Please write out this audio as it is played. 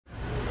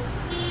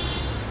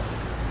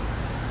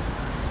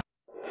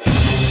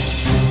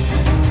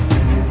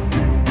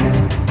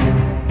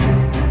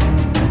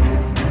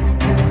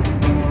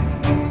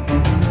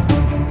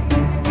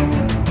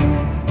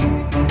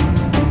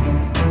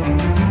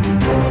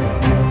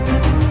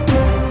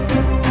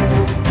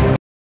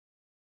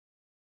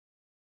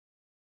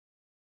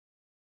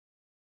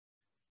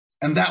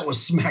And that was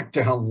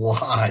Smackdown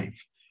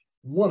Live.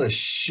 What a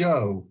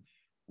show.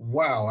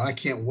 Wow. I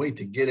can't wait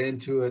to get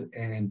into it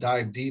and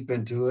dive deep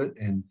into it.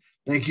 And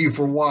thank you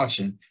for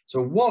watching.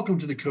 So, welcome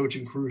to the Coach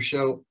and Crew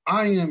Show.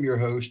 I am your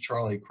host,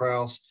 Charlie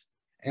Krause,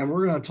 and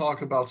we're going to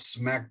talk about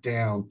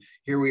Smackdown.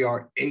 Here we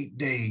are 8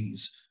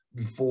 days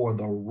before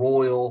the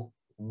Royal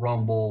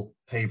Rumble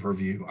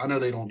pay-per-view. I know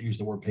they don't use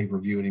the word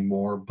pay-per-view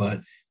anymore,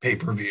 but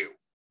pay-per-view.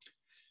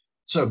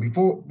 So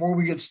before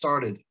we get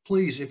started,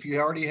 please, if you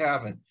already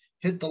haven't,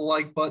 hit the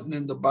like button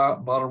in the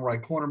bottom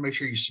right corner. Make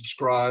sure you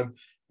subscribe,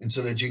 and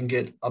so that you can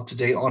get up to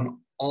date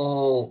on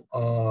all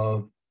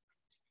of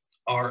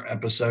our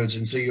episodes,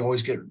 and so you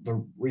always get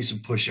the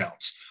recent push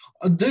outs.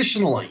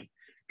 Additionally,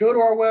 go to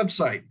our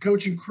website,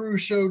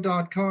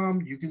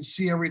 coachandcrewshow.com. You can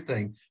see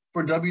everything.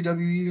 For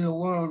WWE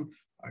alone,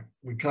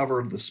 we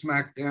cover the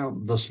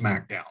SmackDown.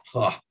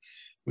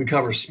 We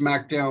cover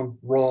SmackDown,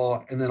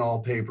 Raw, and then all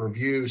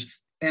pay-per-views.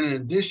 And in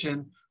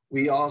addition,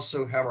 we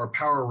also have our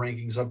power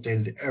rankings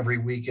updated every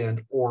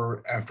weekend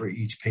or after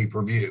each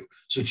pay-per-view.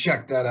 So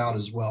check that out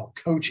as well,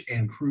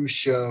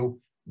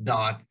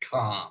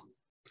 coachandcrewshow.com.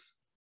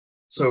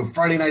 So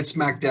Friday Night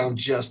SmackDown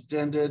just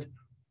ended.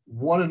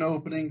 What an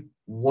opening.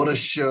 What a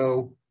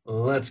show.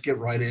 Let's get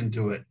right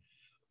into it.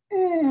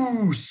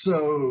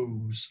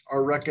 Usos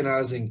are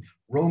recognizing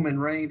Roman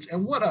Reigns.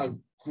 And what a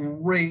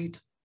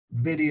great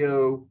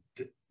video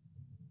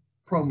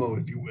promo,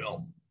 if you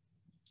will,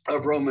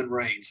 of Roman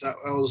Reigns. That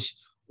was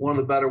one of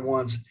the better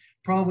ones.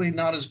 Probably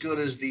not as good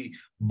as the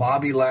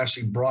Bobby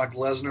Lashley Brock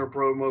Lesnar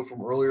promo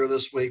from earlier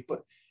this week,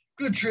 but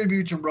good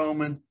tribute to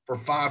Roman for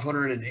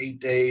 508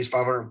 days,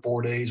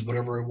 504 days,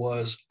 whatever it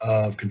was,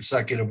 of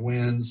consecutive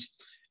wins,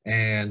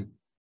 and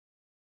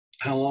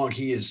how long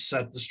he has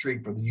set the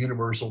streak for the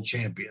Universal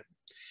Champion.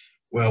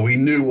 Well, we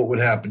knew what would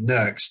happen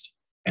next,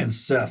 and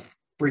Seth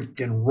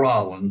Freakin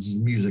Rollins'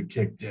 music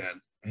kicked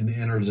in and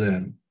enters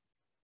in.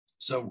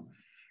 So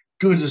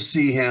good to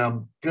see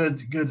him.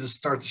 Good to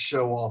start the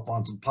show off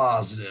on some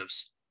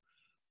positives.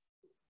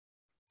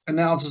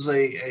 Announces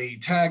a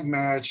tag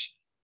match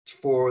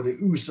for the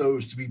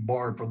Usos to be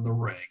barred from the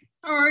ring.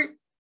 All right,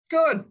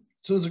 good.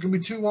 So is it going to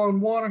be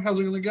 2-on-1, or how's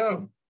it going to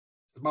go?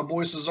 Is my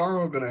boy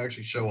Cesaro going to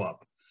actually show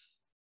up?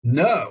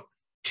 No.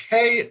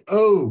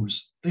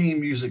 KO's theme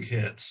music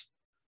hits.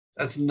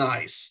 That's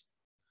nice.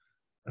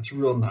 That's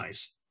real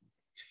nice.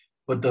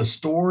 But the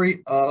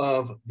story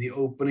of the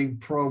opening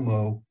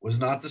promo was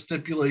not the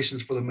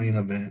stipulations for the main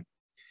event.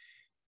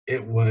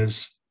 It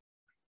was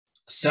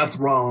Seth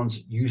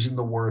Rollins using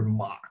the word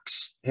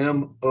Mox,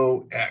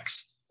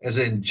 M-O-X, as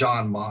in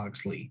Jon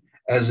Moxley,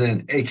 as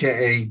in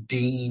AKA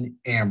Dean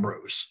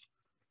Ambrose.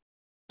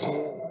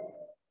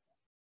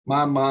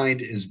 My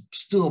mind is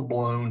still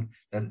blown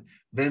that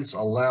Vince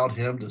allowed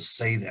him to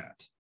say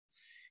that.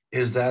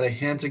 Is that a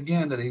hint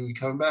again that he would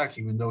come back,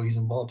 even though he's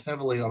involved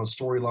heavily on a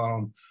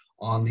storyline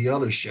on the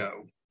other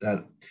show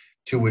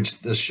to which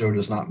this show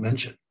does not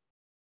mention?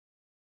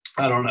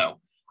 I don't know.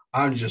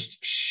 I'm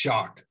just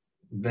shocked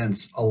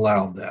Vince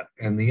allowed that,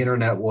 and the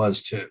internet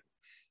was too.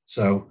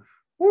 So,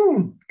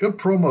 good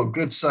promo,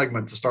 good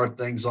segment to start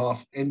things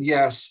off. And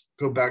yes,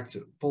 go back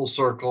to full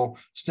circle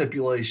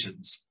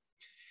stipulations.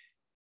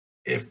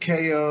 If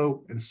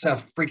KO and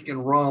Seth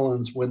Freakin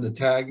Rollins win the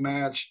tag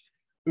match,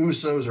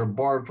 Usos are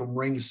barred from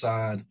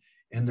ringside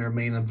in their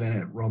main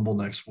event at Rumble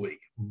next week.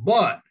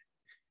 But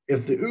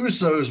if the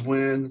Usos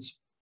wins,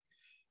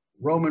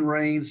 Roman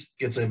Reigns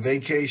gets a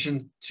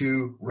vacation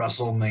to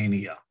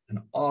WrestleMania,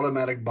 an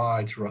automatic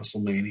bye to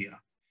WrestleMania.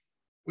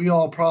 We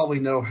all probably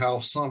know how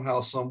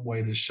somehow, some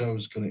way this show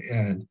is going to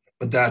end,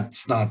 but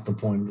that's not the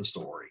point of the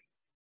story.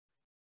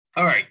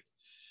 All right.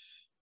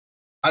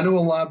 I know a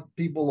lot of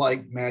people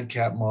like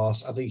Madcap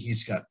Moss. I think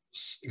he's got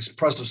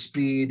impressive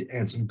speed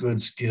and some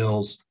good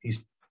skills.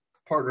 He's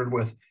partnered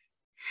with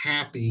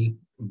Happy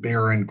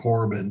Baron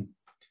Corbin,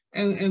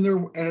 and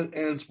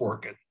it's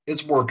working.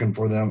 It's working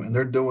for them, and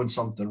they're doing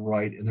something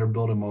right, and they're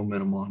building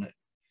momentum on it.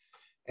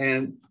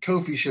 And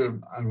Kofi should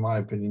have, in my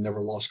opinion,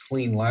 never lost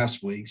clean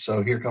last week.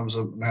 So here comes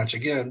a match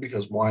again,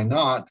 because why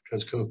not?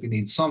 Because Kofi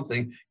needs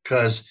something,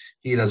 because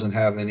he doesn't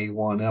have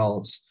anyone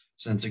else,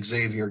 since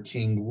Xavier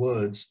King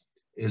Woods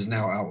is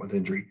now out with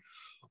injury.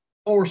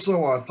 Or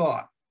so I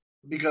thought,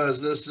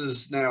 because this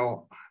is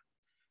now,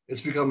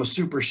 it's become a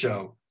super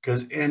show,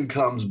 because in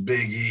comes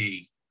Big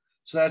E.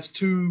 So that's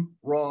 2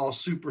 Raw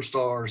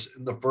superstars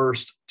in the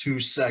first 2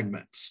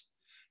 segments.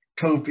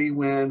 Kofi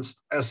wins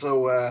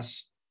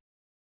SOS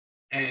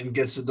and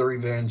gets the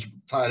revenge,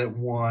 tied at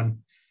 1.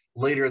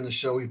 Later in the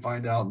show, we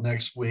find out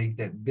next week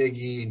that Big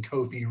E and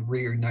Kofi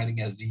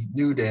reuniting as the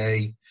New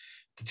Day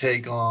to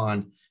take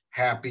on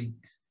Happy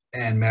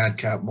and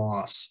Madcap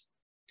Moss.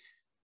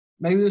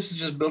 Maybe this is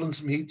just building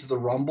some heat to the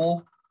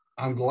Rumble.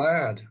 I'm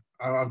glad.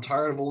 I'm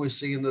tired of only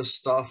seeing this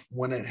stuff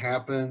when it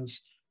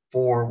happens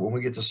for when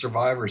we get to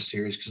Survivor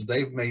Series, because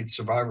they've made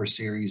Survivor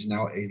Series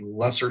now a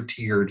lesser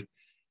tiered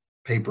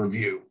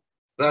pay-per-view.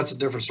 That's a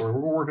different story. We're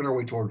working our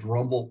way towards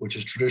Rumble, which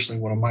is traditionally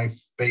one of my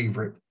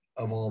favorite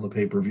of all the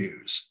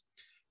pay-per-views.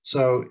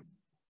 So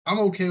I'm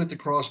okay with the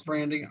cross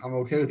branding. I'm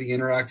okay with the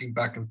interacting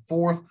back and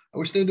forth. I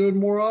wish they do it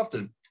more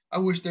often. I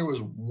wish there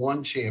was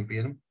one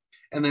champion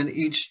and then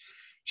each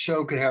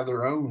show could have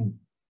their own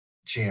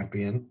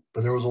champion,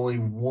 but there was only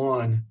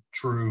one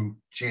true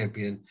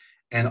champion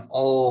and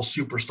all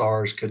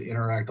superstars could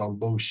interact on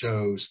both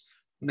shows,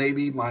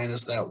 maybe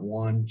minus that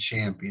one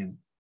champion.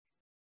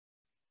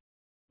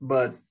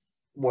 But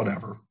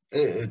whatever.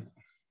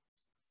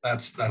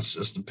 That's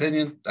just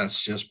opinion.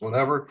 That's just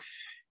whatever.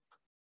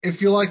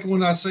 If you like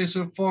what I say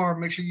so far,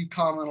 make sure you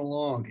comment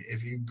along.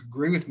 If you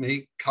agree with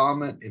me,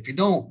 comment. If you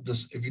don't,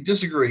 if you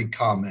disagree,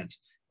 comment,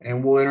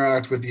 and we'll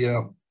interact with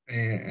you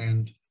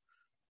and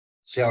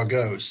see how it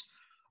goes.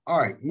 All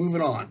right,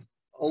 moving on.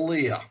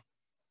 Aaliyah.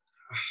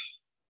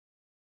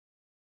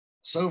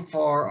 So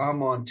far,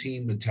 I'm on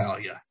Team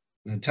Natalia.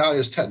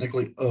 Natalia's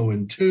technically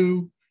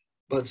 0-2,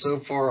 but so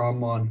far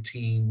I'm on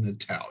Team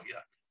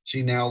Natalia.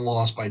 She now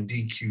lost by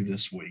DQ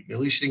this week. At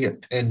least she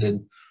didn't get pinned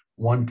in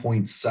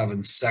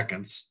 1.7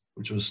 seconds,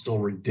 which was still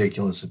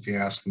ridiculous if you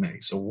ask me.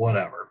 So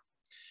whatever.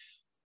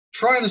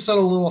 Trying to set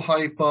a little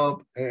hype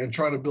up and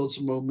trying to build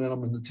some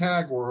momentum in the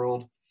tag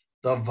world,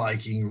 the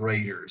Viking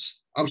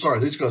Raiders. I'm sorry,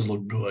 these guys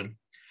look good.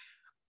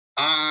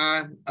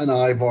 I'm an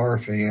Ivar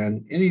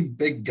fan. Any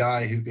big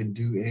guy who can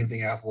do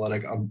anything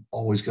athletic, I'm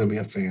always going to be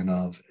a fan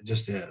of. It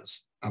just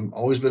is. I'm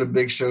always been a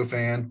Big Show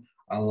fan.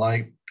 I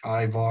like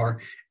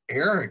Ivar.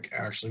 Eric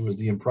actually was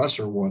the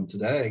impressor one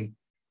today.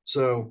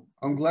 So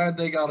I'm glad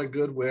they got a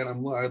good win.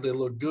 I'm glad they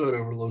look good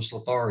over Los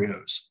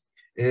Lotharios.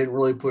 It didn't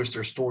really push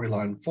their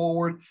storyline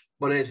forward,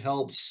 but it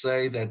helped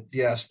say that,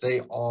 yes,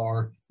 they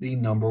are the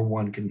number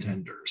one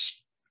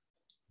contenders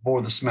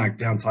for the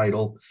SmackDown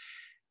title.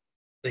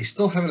 They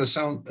still haven't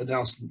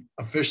announced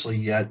officially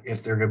yet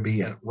if they're going to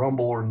be at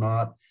Rumble or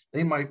not.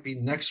 They might be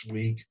next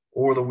week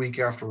or the week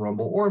after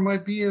Rumble, or it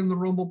might be in the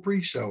Rumble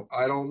pre-show.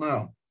 I don't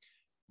know.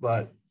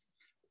 But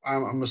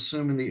I'm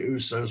assuming the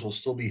Usos will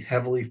still be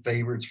heavily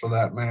favorites for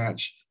that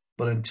match.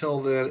 But until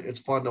then, it's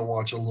fun to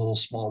watch a little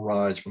small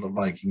rise for the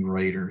Viking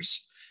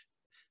Raiders.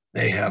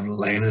 They have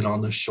landed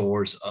on the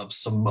shores of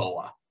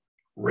Samoa.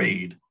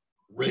 Raid,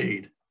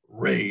 raid,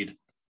 raid.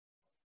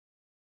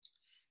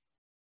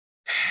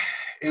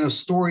 In a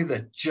story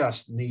that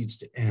just needs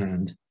to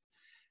end,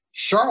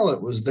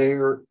 Charlotte was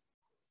there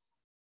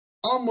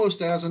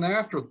almost as an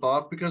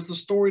afterthought because the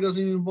story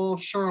doesn't even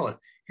involve Charlotte.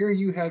 Here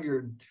you have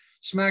your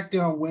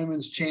SmackDown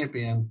Women's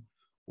Champion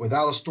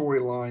without a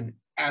storyline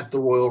at the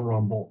Royal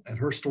Rumble, and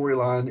her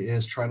storyline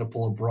is trying to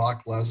pull a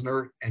Brock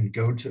Lesnar and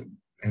go to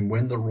and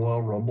win the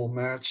Royal Rumble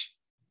match.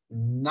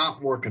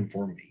 Not working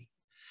for me.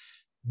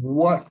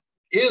 What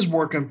is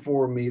working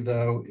for me,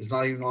 though, is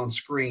not even on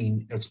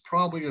screen. It's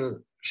probably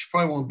she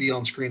probably won't be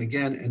on screen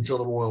again until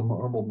the Royal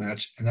Rumble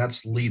match, and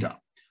that's Lita.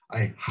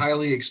 I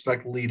highly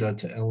expect Lita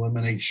to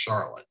eliminate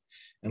Charlotte,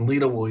 and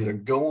Lita will either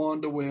go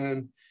on to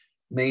win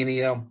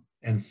Mania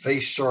and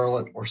face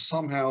Charlotte, or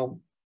somehow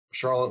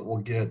Charlotte will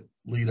get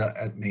Lita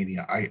at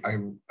Mania.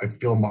 I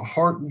feel in my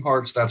heart and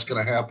hearts that's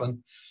going to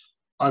happen,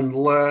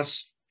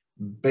 unless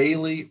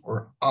Bayley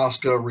or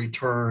Asuka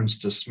returns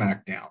to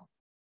SmackDown.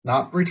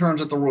 Not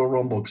returns at the Royal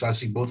Rumble, because I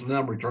see both of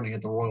them returning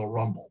at the Royal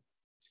Rumble.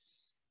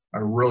 I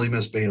really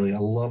miss Bayley. I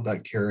love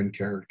that Karen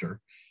character.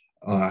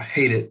 I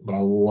hate it, but I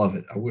love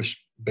it. I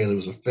wish Bayley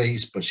was a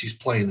face, but she's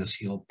playing this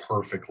heel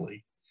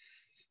perfectly.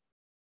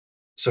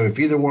 So if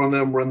either one of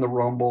them were in the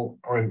Rumble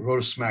or go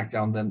to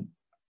SmackDown, then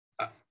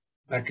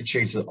that could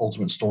change the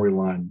ultimate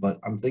storyline. But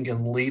I'm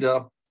thinking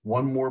Lita,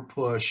 one more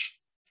push,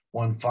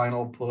 one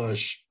final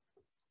push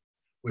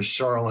with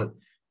Charlotte,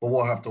 but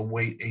we'll have to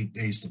wait 8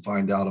 days to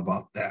find out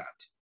about that.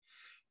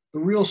 The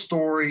real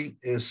story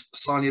is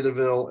Sonya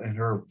Deville and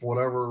her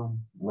whatever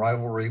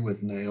rivalry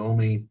with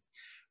Naomi.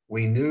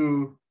 We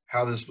knew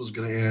how this was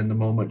going to end the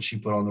moment she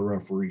put on the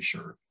referee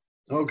shirt.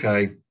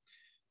 Okay,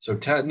 so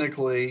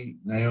technically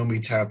Naomi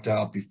tapped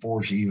out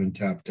before she even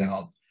tapped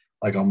out,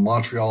 like a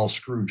Montreal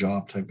screw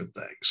job type of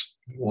things.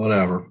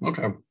 Whatever.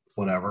 Okay,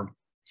 whatever.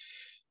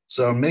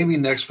 So maybe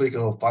next week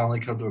it'll finally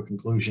come to a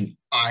conclusion.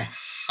 I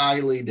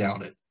highly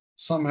doubt it.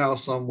 Somehow,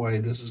 some way,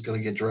 this is going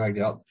to get dragged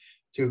out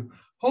to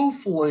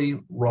hopefully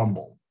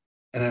Rumble.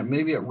 And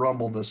maybe at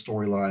Rumble, the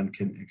storyline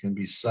can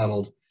be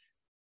settled.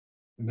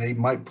 They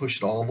might push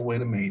it all the way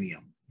to Mania.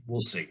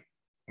 We'll see.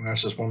 And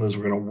that's just one of those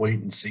we're going to wait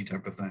and see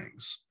type of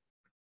things.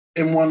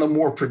 And one of the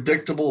more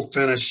predictable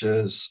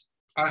finishes,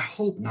 I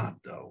hope not,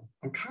 though.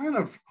 I'm kind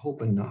of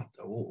hoping not,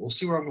 though. We'll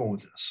see where I'm going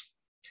with this.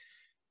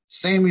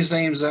 Sami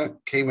Zayn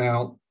came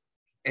out,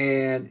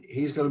 and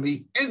he's going to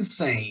be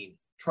insane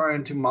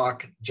trying to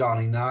mock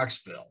Johnny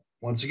Knoxville.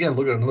 Once again,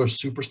 look at another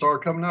superstar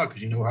coming out,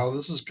 because you know how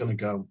this is going to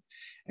go.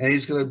 And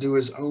he's going to do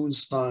his own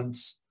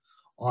stunts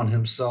on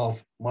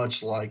himself,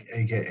 much like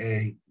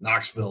AKA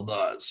Knoxville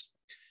does.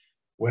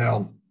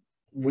 Well,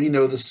 we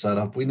know the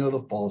setup, we know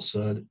the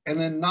falsehood, and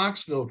then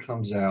Knoxville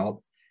comes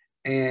out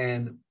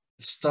and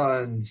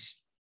stuns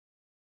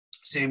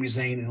Sami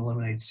Zayn and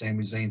eliminates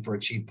Sami Zayn for a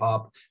cheap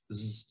pop. This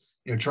is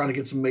trying to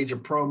get some major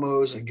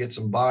promos and get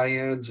some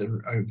buy-ins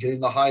and getting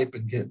the hype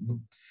and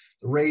getting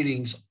the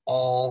ratings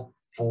all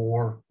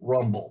for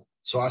Rumble.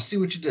 So I see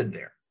what you did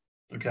there.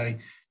 Okay.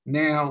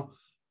 Now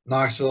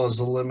Knoxville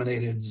has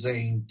eliminated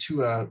Zayn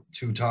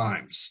two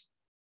times.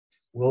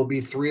 Will it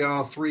be 3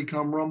 out of 3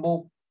 come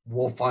Rumble?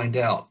 We'll find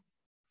out.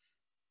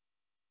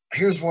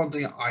 Here's one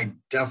thing I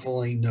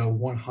definitely know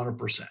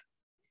 100%.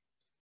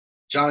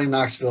 Johnny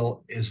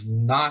Knoxville is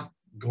not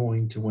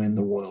going to win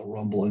the Royal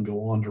Rumble and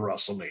go on to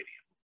WrestleMania.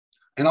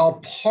 And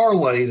I'll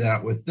parlay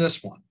that with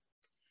this one.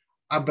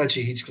 I bet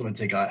you he's going to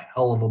take a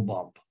hell of a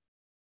bump.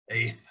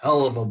 A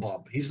hell of a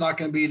bump. He's not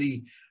going to be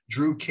the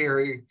Drew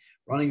Carey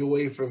running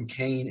away from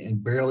Kane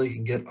and barely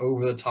can get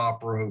over the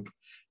top rope.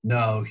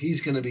 No, he's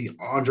going to be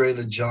Andre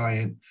the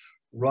Giant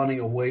running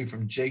away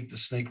from Jake the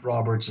Snake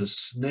Roberts, a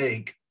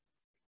snake,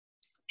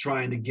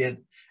 trying to get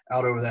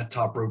out over that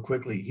top rope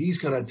quickly. He's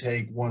going to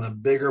take one of the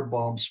bigger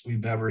bumps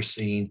we've ever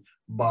seen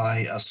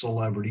by a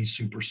celebrity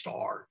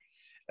superstar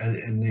at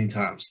any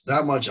times.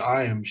 That much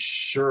I am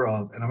sure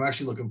of, and I'm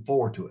actually looking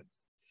forward to it.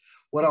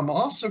 What I'm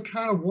also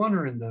kind of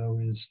wondering, though,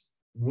 is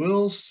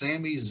will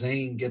Sami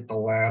Zayn get the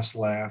last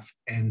laugh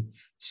and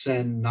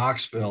send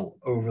Knoxville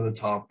over the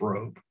top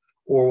rope?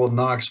 Or will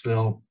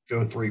Knoxville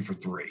go 3 for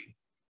 3?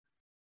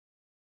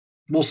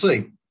 We'll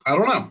see. I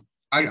don't know.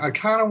 I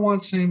kind of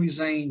want Sami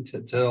Zayn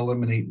to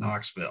eliminate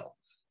Knoxville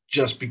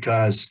just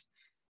because.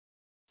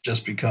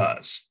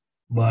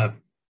 But,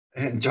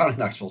 and Johnny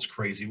Knoxville's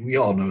crazy. We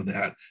all know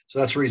that. So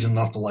that's reason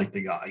enough to like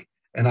the guy.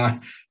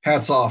 And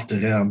hats off to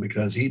him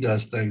because he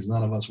does things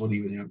none of us would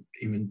even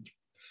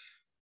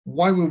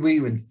why would we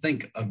even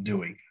think of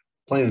doing?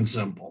 Plain and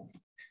simple.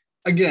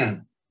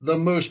 Again, the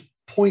most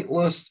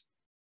pointless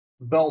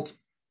belt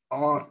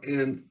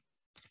in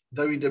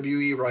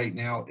WWE right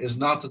now is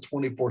not the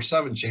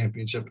 24/7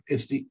 championship.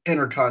 It's the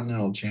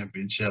Intercontinental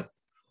Championship.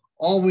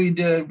 All we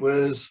did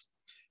was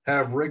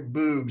have Rick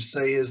Boogs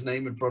say his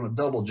name in front of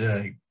Double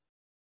J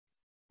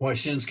while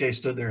Shinsuke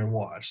stood there and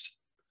watched.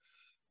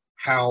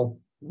 How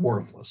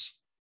worthless.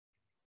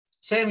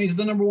 Sammy's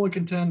the number 1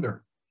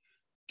 contender.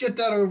 Get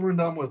that over and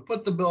done with.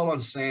 Put the belt on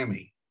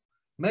Sammy.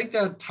 Make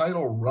that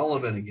title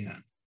relevant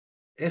again.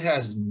 It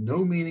has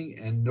no meaning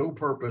and no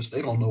purpose.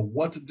 They don't know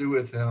what to do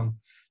with him.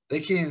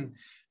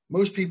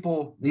 Most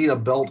people need a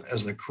belt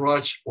as the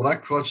crutch. Well,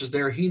 that crutch is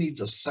there. He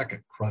needs a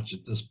second crutch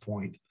at this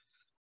point.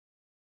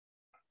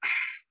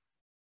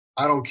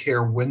 I don't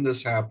care when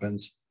this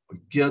happens,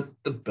 but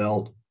get the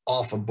belt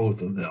off of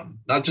both of them.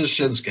 Not just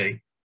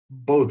Shinsuke,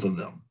 both of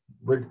them.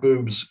 Rick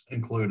Boogs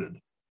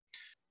included.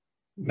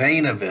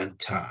 Main event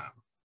time.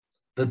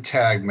 The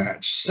tag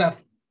match.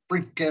 Seth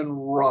Freakin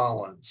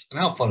Rollins. And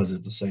how fun is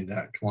it to say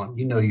that? Come on,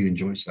 you know you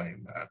enjoy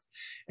saying that.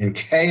 And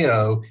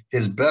KO,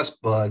 his best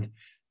bud,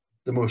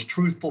 the most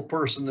truthful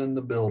person in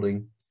the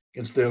building,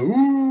 against the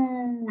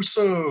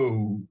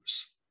Usos.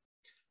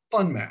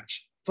 Fun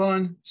match.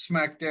 Fun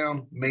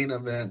Smackdown main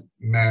event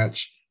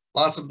match.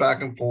 Lots of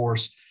back and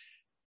forth.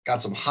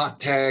 Got some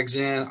hot tags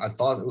in. I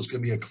thought it was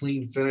going to be a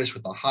clean finish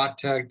with a hot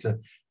tag to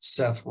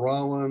Seth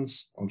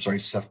Freakin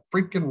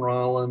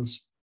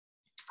Rollins.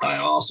 I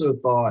also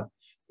thought,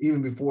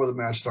 even before the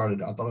match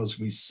started, I thought it was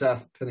going to be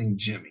Seth pinning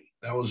Jimmy.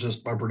 That was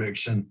just my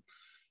prediction.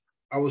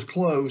 I was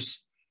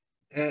close,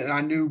 and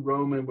I knew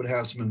Roman would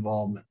have some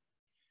involvement.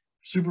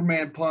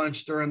 Superman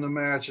punch during the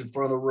match in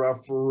front of the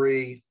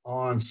referee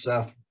on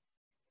Seth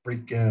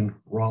Freakin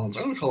Rollins.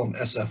 I'm going to call him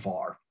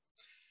SFR.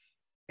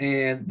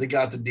 And they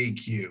got the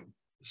DQ.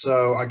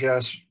 So I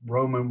guess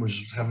Roman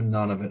was having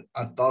none of it.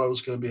 I thought it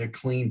was going to be a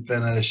clean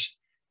finish,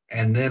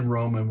 and then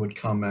Roman would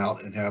come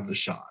out and have the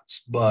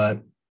shots.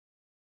 But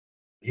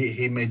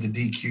he made the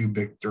DQ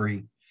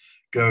victory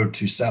go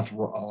to Seth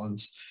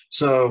Rollins.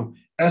 So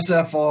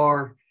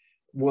SFR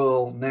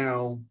will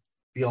now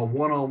be a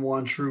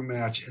one-on-one true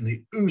match, and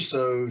the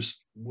Usos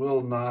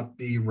will not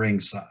be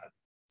ringside.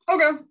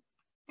 Okay,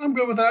 I'm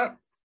good with that.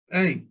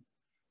 Hey,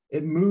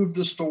 it moved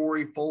the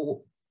story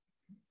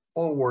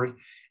forward.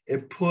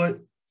 It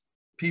put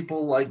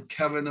people like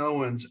Kevin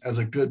Owens as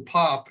a good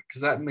pop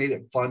because that made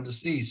it fun to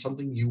see,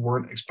 something you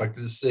weren't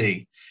expected to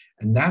see.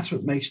 And that's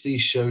what makes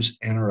these shows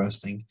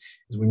interesting,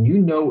 is when you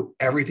know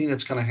everything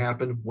that's going to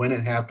happen, when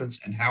it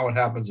happens, and how it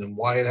happens, and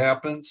why it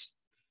happens.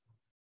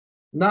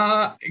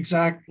 Not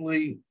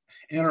exactly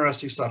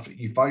interesting stuff.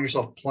 You find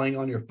yourself playing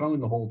on your phone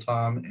the whole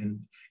time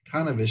and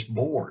kind of is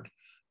bored.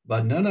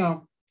 But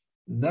no.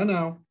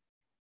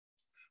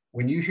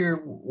 When you hear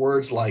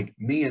words like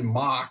me and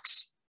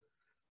Mox,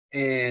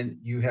 and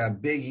you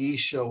have Big E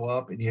show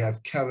up, and you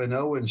have Kevin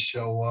Owens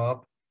show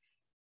up,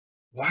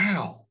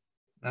 wow.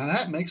 Now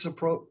that makes a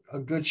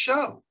good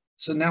show.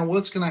 So now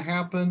what's going to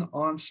happen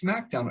on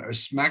SmackDown? Are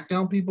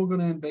SmackDown people going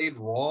to invade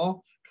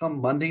Raw come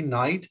Monday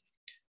night?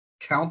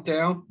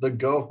 Countdown, the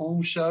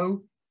go-home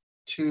show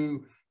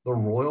to the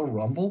Royal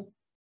Rumble?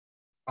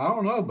 I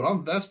don't know, but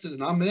I'm vested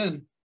and I'm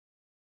in.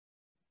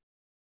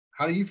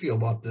 How do you feel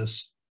about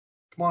this?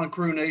 Come on,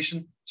 Crew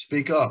Nation,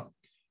 speak up.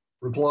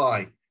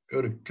 Reply.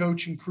 Go to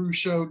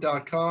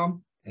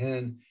coachandcrewshow.com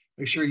and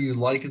make sure you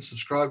like and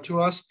subscribe to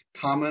us.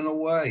 Comment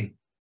away.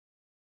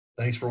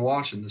 Thanks for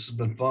watching. This has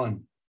been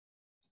fun.